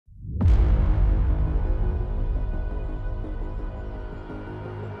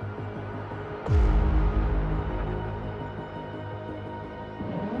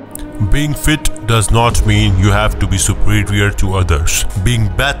Being fit does not mean you have to be superior to others. Being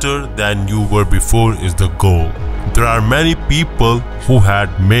better than you were before is the goal. There are many people who had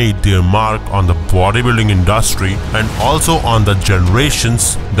made their mark on the bodybuilding industry and also on the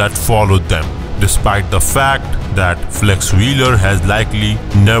generations that followed them, despite the fact that Flex Wheeler has likely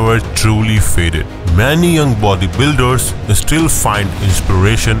never truly faded. Many young bodybuilders still find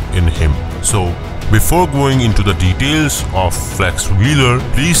inspiration in him. So, before going into the details of Flex Wheeler,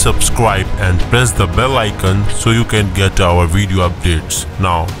 please subscribe and press the bell icon so you can get our video updates.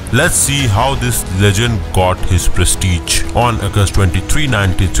 Now, let's see how this legend got his prestige. On August 23,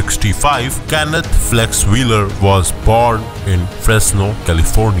 1965, Kenneth Flex Wheeler was born in Fresno,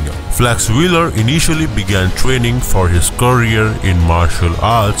 California. Flex Wheeler initially began training for his career in martial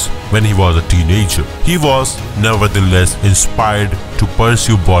arts when he was a teenager. He was nevertheless inspired to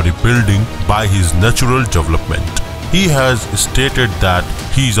pursue bodybuilding by his natural development. He has stated that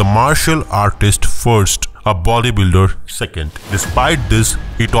he is a martial artist first, a bodybuilder second. Despite this,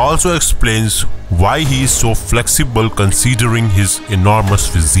 it also explains why he is so flexible considering his enormous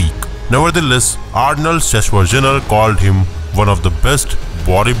physique. Nevertheless, Arnold Schwarzenegger called him one of the best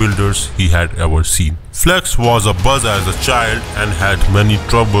bodybuilders he had ever seen. Flex was a buzz as a child and had many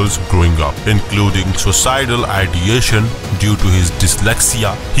troubles growing up, including suicidal ideation due to his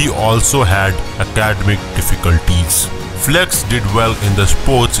dyslexia. He also had academic difficulties. Flex did well in the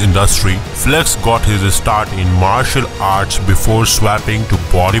sports industry. Flex got his start in martial arts before swapping to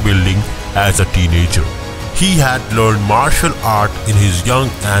bodybuilding as a teenager. He had learned martial art in his young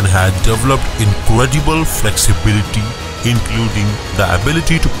and had developed incredible flexibility, including the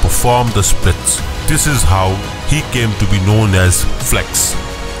ability to perform the splits. This is how he came to be known as Flex.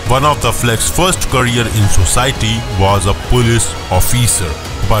 One of the Flex's first career in society was a police officer,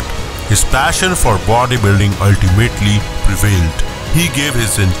 but his passion for bodybuilding ultimately prevailed. He gave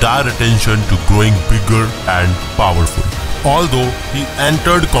his entire attention to growing bigger and powerful. Although he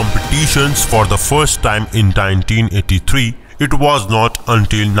entered competitions for the first time in 1983, it was not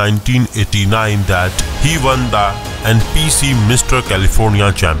until 1989 that he won the NPC Mr.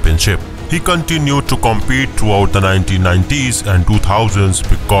 California Championship. He continued to compete throughout the 1990s and 2000s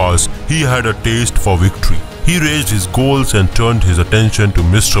because he had a taste for victory. He raised his goals and turned his attention to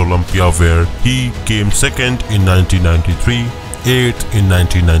Mr. Olympia, where he came second in 1993, 8th in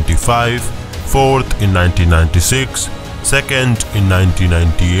 1995, 4th in 1996, 2nd in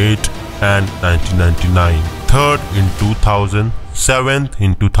 1998 and 1999, 3rd in 2000, 7th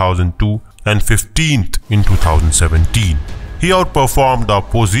in 2002 and 15th in 2017. He outperformed the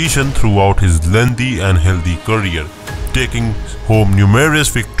opposition throughout his lengthy and healthy career, taking home numerous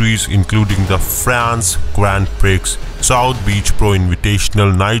victories including the France Grand Prix, South Beach Pro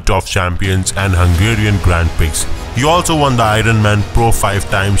Invitational Night of Champions and Hungarian Grand Prix. He also won the Ironman Pro 5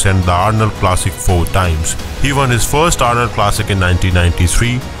 times and the Arnold Classic 4 times. He won his first Arnold Classic in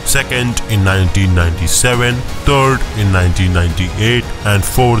 1993, second in 1997, third in 1998 and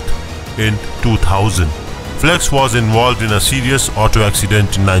fourth in 2000. Flex was involved in a serious auto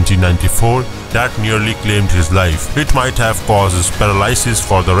accident in 1994 that nearly claimed his life. It might have caused his paralysis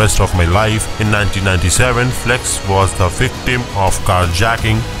for the rest of my life. In 1997, Flex was the victim of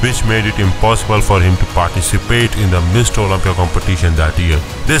carjacking, which made it impossible for him to participate in the Mr. Olympia competition that year.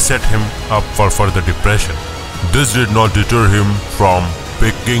 This set him up for further depression. This did not deter him from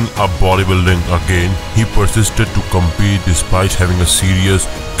picking up bodybuilding again. He persisted to compete despite having a serious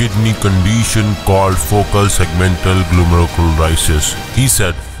kidney condition called focal segmental glomerulonephritis. He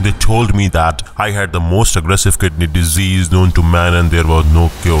said, "They told me that I had the most aggressive kidney disease known to man and there was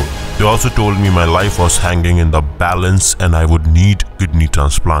no cure. They also told me my life was hanging in the balance and I would need kidney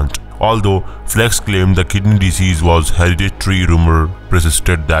transplant." Although Flex claimed the kidney disease was hereditary, rumor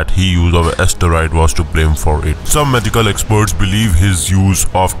persisted that his use of steroid was to blame for it. Some medical experts believe his use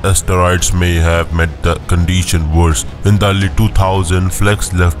of steroids may have made the condition worse. In the early 2000s,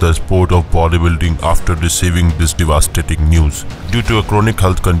 Flex left the sport of bodybuilding after receiving this devastating news. Due to a chronic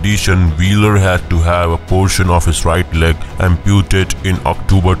health condition, Wheeler had to have a portion of his right leg amputated in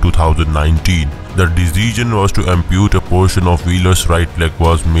October 2019. The decision was to amputate a portion of Wheeler's right leg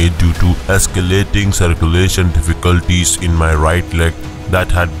was made due to escalating circulation difficulties in my right leg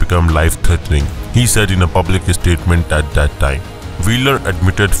that had become life-threatening, he said in a public statement at that time. Wheeler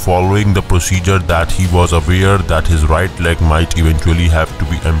admitted following the procedure that he was aware that his right leg might eventually have to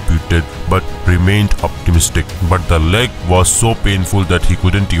be amputated but remained optimistic. But the leg was so painful that he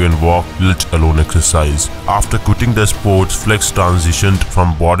couldn't even walk, let alone exercise. After quitting the sports, Flex transitioned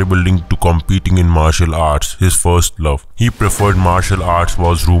from bodybuilding to competing in martial arts, his first love. He preferred martial arts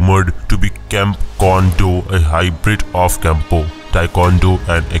was rumored to be Kemp Kondo, a hybrid of Kempo. taekwondo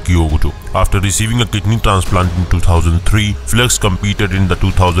and aikido. After receiving a kidney transplant in 2003, Flex competed in the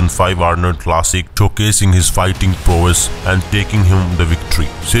 2005 Arnold Classic, showcasing his fighting prowess and taking him the victory.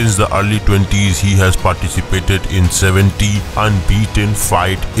 Since the early 20s, he has participated in 70 unbeaten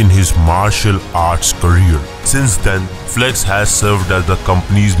fights in his martial arts career. Since then, Flex has served as the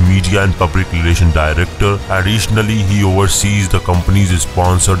company's media and public relations director. Additionally, he oversees the company's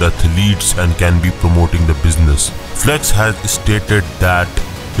sponsored athletes and can be promoting the business. Flex has stated that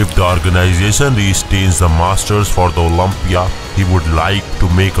if the organization retains the masters for the Olympia, he would like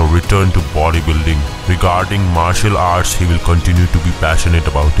to make a return to bodybuilding. Regarding martial arts, he will continue to be passionate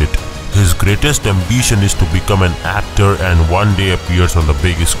about it. His greatest ambition is to become an actor and one day appears on the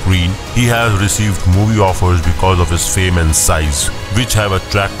big screen. He has received movie offers because of his fame and size, which have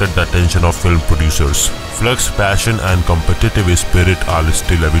attracted the attention of film producers. Flex's passion and competitive spirit are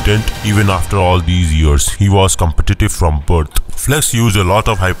still evident. Even after all these years, he was competitive from birth. Flex used a lot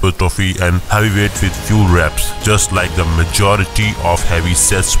of hypertrophy and heavyweight with few reps, just like the majority of heavy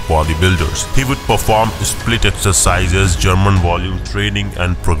sets bodybuilders. He would perform split exercises, German volume training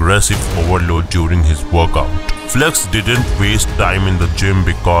and progressive overload during his workout. Flex didn't waste time in the gym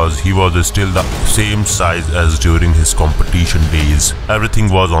because he was still the same size as during his competition days.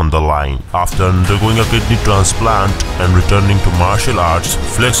 Everything was on the line. After undergoing a kidney transplant and returning to martial arts,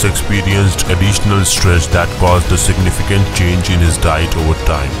 Flex experienced additional stress that caused a significant change in his diet over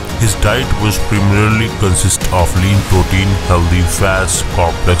time. His diet was primarily consist of lean protein, healthy fats,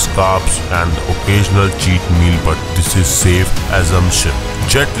 complex carbs, and occasional cheat meal, but this is safe assumption.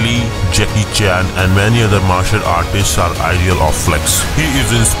 Jet Li, Jackie Chan, and many other martial artists are ideal of Flex. He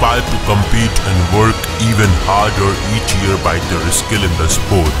is inspired to compete and work even harder each year by their skill in the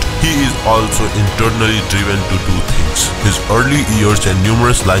sport. He is also internally driven to do things. His early years and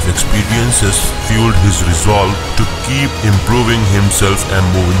numerous life experiences fueled his resolve to keep improving himself and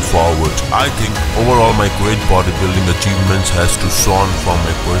moving forward. I think overall my great bodybuilding achievements has to shone from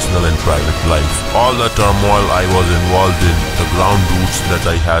my personal and private life. All the turmoil I was involved in, the ground roots that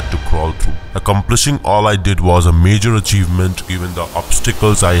I had to crawl through. Accomplishing all I did was a major achievement given the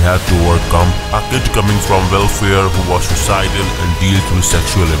obstacles I had to overcome. A kid coming from welfare who was suicidal and dealt with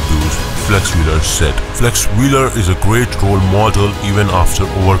sexual abuse, Flex Wheeler said. Flex Wheeler is a great role model. Even after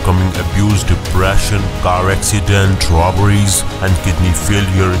overcoming abuse, depression, car accident, robberies, and kidney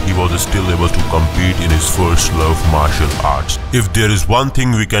failure, he was still able to compete in his first love, martial arts. If there is one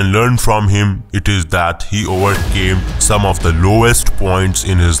thing we can learn from him, it is that he overcame some of the lowest points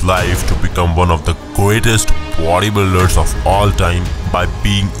in his life to become one of the greatest bodybuilders of all time by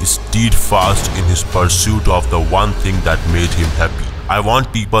being steadfast in his pursuit of the one thing that made him happy. I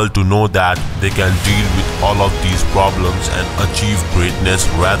want people to know that they can deal with all of these problems and achieve greatness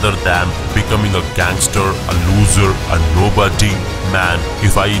rather than becoming a gangster, a loser, a nobody. Man,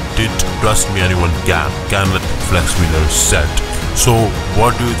 if I did, trust me, anyone can let Flex Wheeler said. So,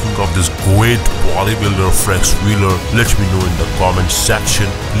 what do you think of this great bodybuilder Flex Wheeler? Let me know in the comment section.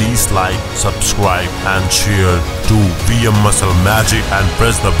 Please like, subscribe and share to VM Muscle Magic and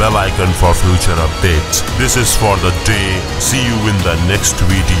press the bell icon for future updates. This is for the day. See you in the next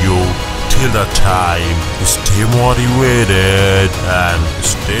video. Till the time, stay motivated and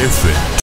stay fit.